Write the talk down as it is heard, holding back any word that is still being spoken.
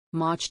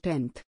March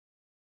 10th.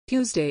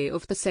 Tuesday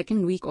of the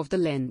second week of the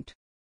Lent.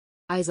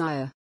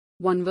 Isaiah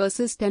 1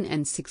 verses 10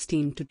 and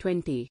 16 to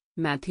 20,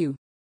 Matthew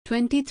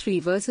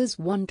 23 verses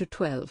 1 to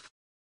 12.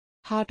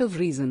 Heart of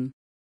reason.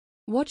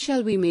 What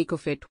shall we make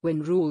of it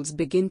when rules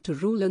begin to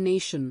rule a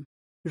nation?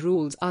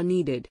 Rules are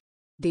needed.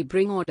 They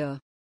bring order.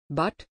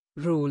 But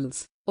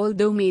rules,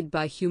 although made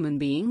by human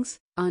beings,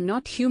 are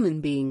not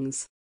human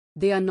beings.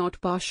 They are not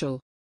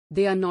partial.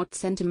 They are not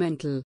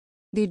sentimental.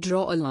 They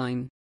draw a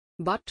line.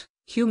 But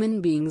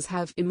human beings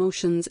have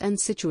emotions and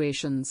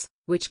situations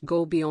which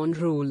go beyond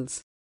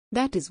rules.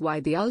 That is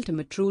why the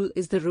ultimate rule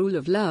is the rule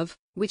of love,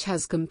 which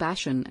has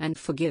compassion and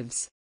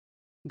forgives.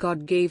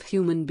 God gave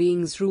human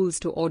beings rules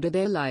to order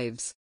their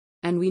lives.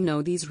 And we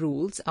know these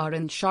rules are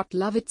in short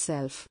love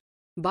itself.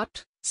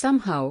 But,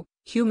 somehow,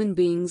 human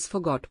beings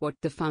forgot what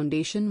the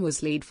foundation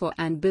was laid for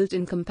and built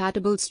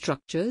incompatible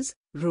structures,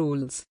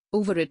 rules,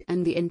 over it,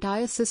 and the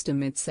entire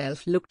system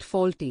itself looked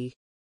faulty.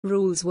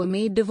 Rules were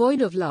made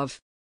devoid of love.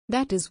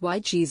 That is why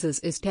Jesus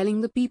is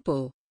telling the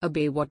people,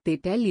 obey what they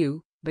tell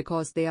you,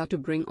 because they are to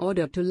bring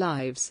order to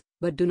lives,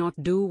 but do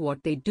not do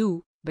what they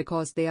do,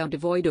 because they are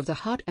devoid of the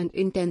heart and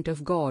intent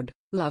of God,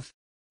 love.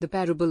 The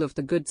parable of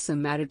the Good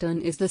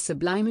Samaritan is the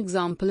sublime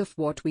example of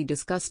what we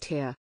discussed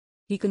here.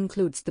 He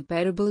concludes the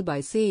parable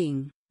by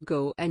saying,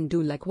 "Go and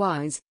do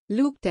likewise,"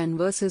 Luke 10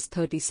 verses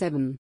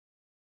 37.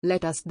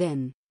 Let us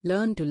then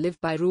learn to live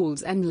by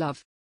rules and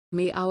love.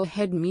 May our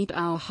head meet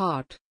our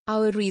heart,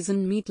 our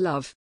reason meet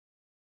love,